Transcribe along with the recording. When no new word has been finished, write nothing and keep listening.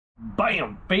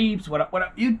Bam, babes. What up,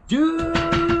 YouTube?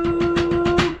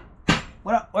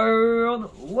 What up,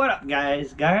 world? What up,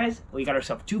 guys? We got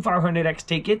ourselves two 500X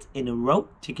tickets in a row.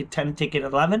 Ticket 10, ticket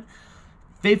 11.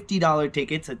 $50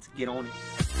 tickets. Let's get on it.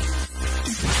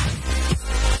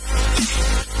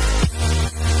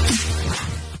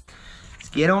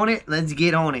 Let's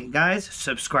get on it. Guys,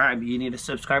 subscribe. You need to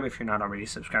subscribe if you're not already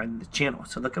subscribed to the channel.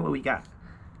 So look at what we got.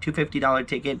 Two $50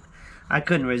 ticket. I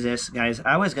couldn't resist, guys.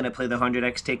 I was going to play the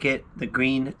 100X ticket, the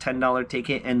green $10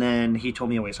 ticket, and then he told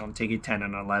me away, so I'm taking 10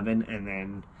 and 11, and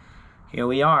then here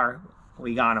we are.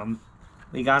 We got him.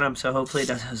 So hopefully it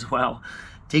does as well.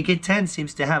 Ticket 10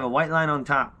 seems to have a white line on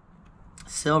top.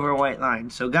 Silver white line.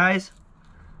 So, guys,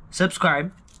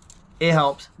 subscribe. It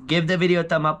helps. Give the video a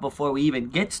thumb up before we even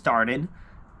get started,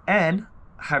 and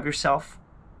have yourself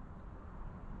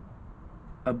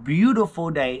a beautiful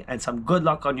day and some good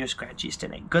luck on your scratchies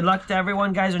today. Good luck to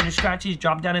everyone, guys, on your scratchies.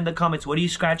 Drop down in the comments, what are you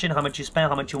scratching, how much you spent,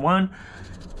 how much you won.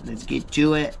 Let's get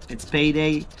to it. It's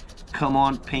payday. Come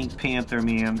on, Pink Panther,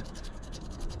 man.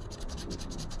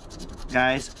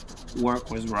 Guys,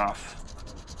 work was rough.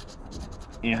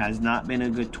 It has not been a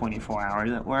good 24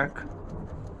 hours at work.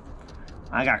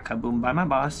 I got kaboomed by my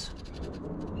boss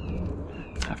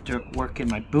after working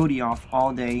my booty off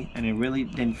all day, and it really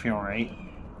didn't feel right.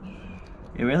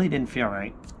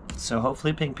 So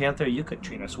hopefully, Pink Panther, you could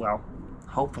treat us well.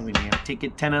 Hopefully, man.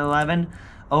 Ticket 10 and 11.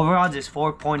 Overall, just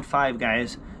 4.5,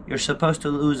 guys. You're supposed to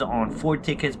lose on 4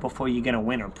 tickets before you get a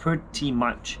winner, pretty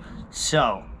much.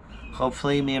 So,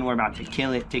 hopefully, man, we're about to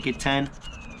kill it. Ticket 10.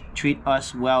 Treat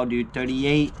us well, dude.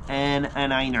 38 and a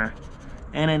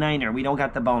 9er. We don't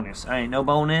got the bonus. All right, no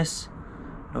bonus.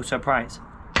 No surprise.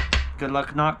 Good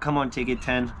luck, knock. Come on, ticket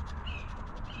 10.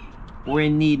 We're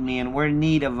in need, man. We're in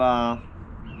need of,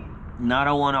 not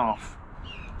a one-off.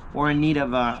 We're in need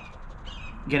of,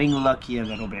 getting lucky a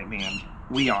little bit, man.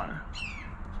 We are.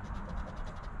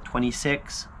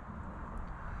 26.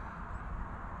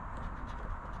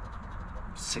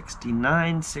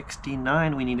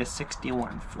 69. We need a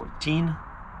 61. 14.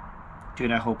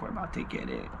 Dude, I hope we're about to get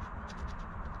it.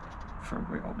 For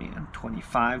real, man.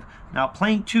 25. Now,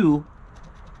 playing 2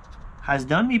 has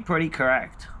done me pretty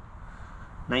correct.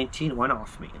 19, one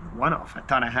off, man. One off. I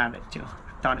thought I had it, too.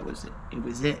 I thought it was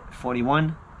it.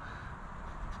 41.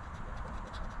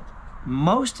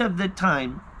 Most of the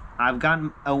time, I've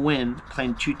gotten a win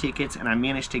playing 2 tickets, and I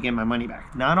managed to get my money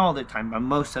back. Not all the time, but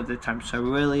most of the time. So I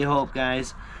really hope,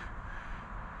 guys,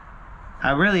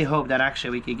 I really hope that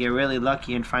actually we could get really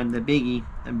lucky and find the biggie,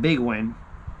 a big win.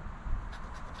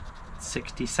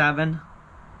 67.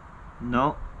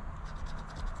 No.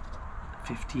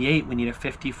 58. We need a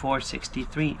 54.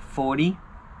 63. 40.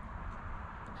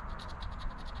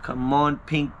 Come on,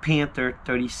 Pink Panther.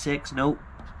 36. Nope.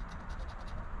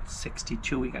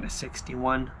 62. We got a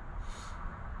 61.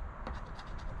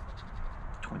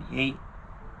 28.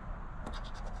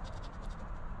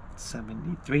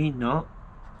 73. No.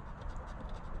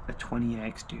 A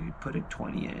 20x, dude. Put a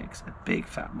 20x. A big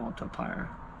fat multiplier.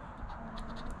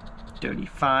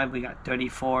 35. We got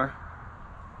 34.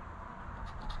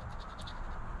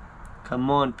 Come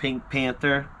on, Pink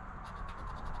Panther.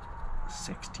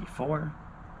 64.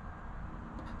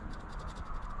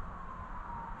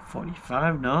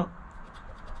 45. No.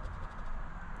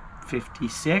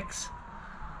 56.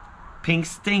 Pink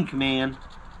stink, man.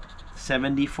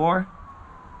 74.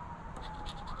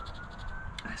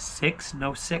 A 6.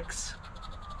 No 6.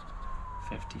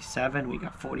 57. We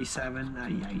got 47.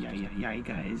 Ay,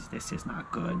 guys. This is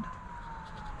not good.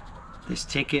 This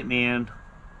ticket, man.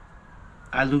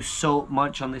 I lose so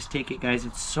much on this ticket, guys.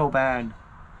 It's so bad.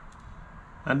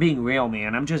 I'm being real,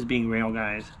 man. I'm just being real,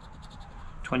 guys.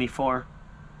 24.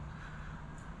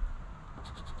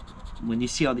 When you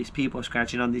see all these people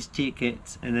scratching on these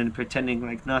tickets and then pretending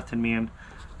like nothing, man.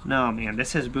 No, man.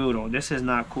 This is brutal. This is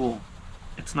not cool.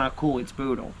 It's not cool. It's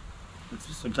brutal.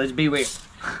 Let's be real.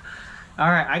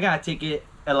 Alright, I got ticket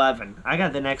 11. I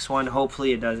got the next one.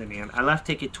 Hopefully it doesn't, man. I left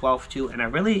ticket 12 too, and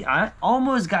I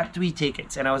almost got 3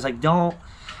 tickets, and I was like, don't,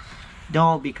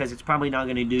 because it's probably not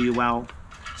going to do you well.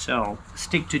 So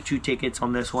stick to 2 tickets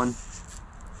on this one.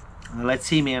 Let's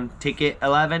see, man. Ticket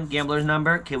 11, gambler's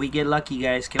number. Can we get lucky,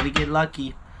 guys? Can we get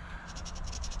lucky?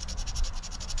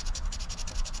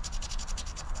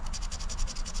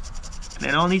 And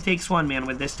it only takes 1, man,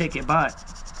 with this ticket, but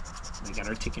we got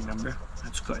our ticket number.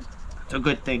 That's good. That's a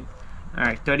good thing.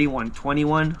 Alright, 31,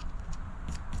 21,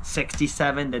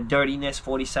 67, the dirtiness,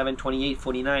 47, 28,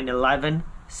 49, 11,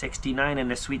 69, and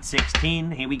the sweet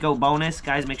 16. Here we go, bonus.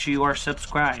 Guys, make sure you are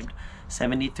subscribed.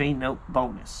 73, nope,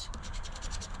 bonus.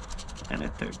 And a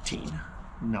 13.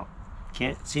 No.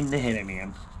 Can't seem to hit it,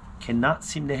 man. Cannot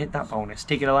seem to hit that bonus.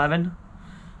 Ticket 11.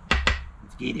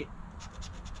 Let's get it.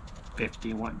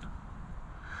 51.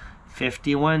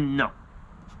 51, no.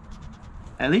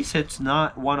 At least it's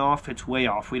not one off, it's way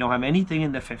off. We don't have anything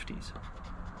in the 50s.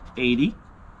 80.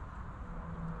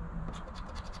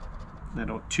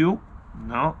 Little 2,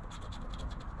 no.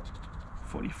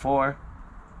 44.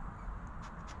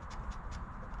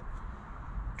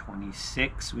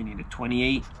 26, we need a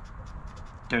 28.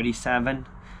 37.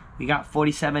 We got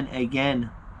 47 again.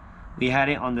 We had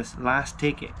it on this last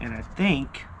ticket, and I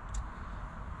think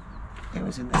it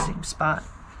was in the same spot.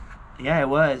 Yeah, it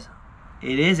was.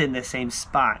 It is in the same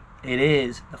spot. It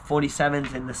is. The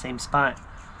 47's in the same spot.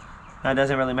 That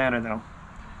doesn't really matter, though.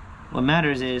 What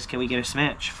matters is, can we get a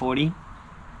smash? 40.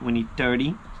 We need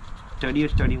 30. 30 or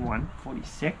 31.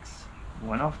 46.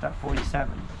 One off that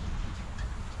 47.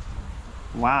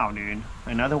 Wow, dude.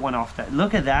 Another one off that.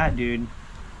 Look at that, dude.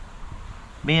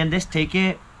 Man, this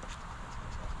ticket.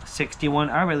 61.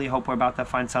 I really hope we're about to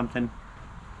find something.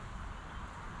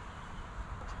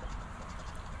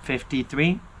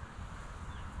 53.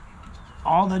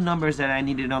 All the numbers that I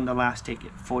needed on the last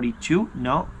ticket. 42.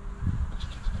 No.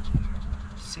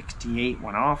 68.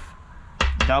 One off.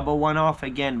 Double one off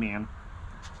again, man.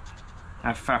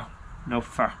 I fell. No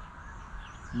fur.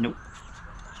 Nope.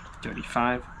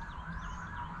 35.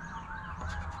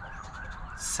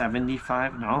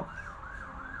 75. No.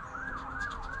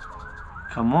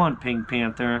 Come on, Pink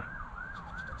Panther.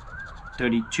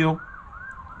 32.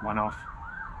 One off.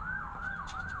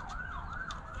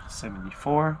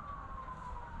 74.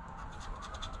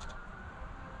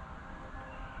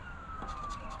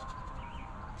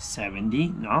 70.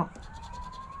 No.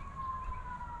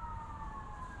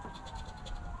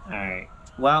 Alright.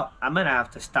 Well, I'm going to have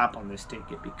to stop on this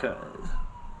ticket because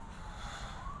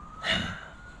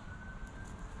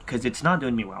it's not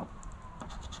doing me well.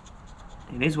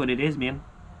 It is what it is, man.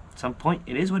 At some point,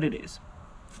 it is what it is.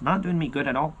 It's not doing me good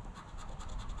at all.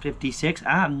 56.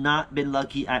 I have not been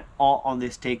lucky at all on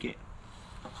this ticket.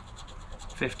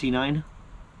 59.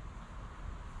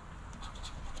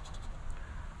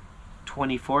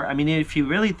 24. I mean, if you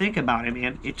really think about it,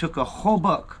 man, it took a whole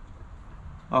book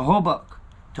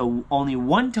to only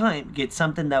one time get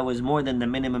something that was more than the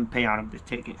minimum payout of the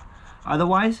ticket.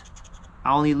 Otherwise,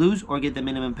 I only lose or get the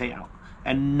minimum payout.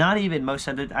 And not even most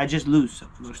of the time, I just lose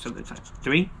most of the time.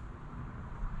 3.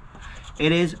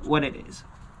 It is what it is.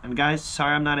 And guys,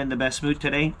 sorry I'm not in the best mood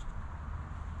today.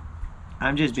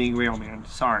 I'm just being real, man.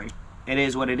 Sorry. It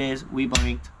is what it is. We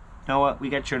blanked. You know what? We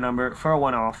got your number for a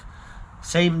one-off.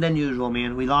 Same than usual,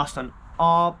 man. We lost on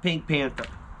all Pink Panther.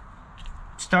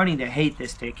 Starting to hate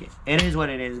this ticket. It is what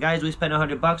it is. Guys, we spent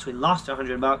 $100. We lost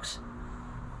 $100.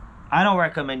 I don't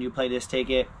recommend you play this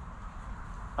ticket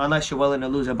unless you're willing to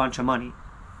lose a bunch of money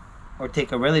or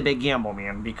take a really big gamble,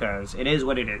 man, because it is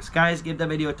what it is. Guys, give the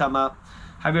video a thumb up.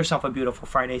 Have yourself a beautiful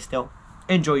Friday still.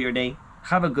 Enjoy your day.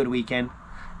 Have a good weekend.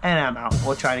 And I'm out.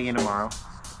 We'll try it again tomorrow.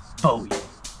 Bowie.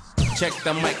 Check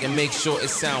the mic and make sure it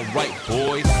sound right,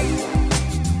 boys.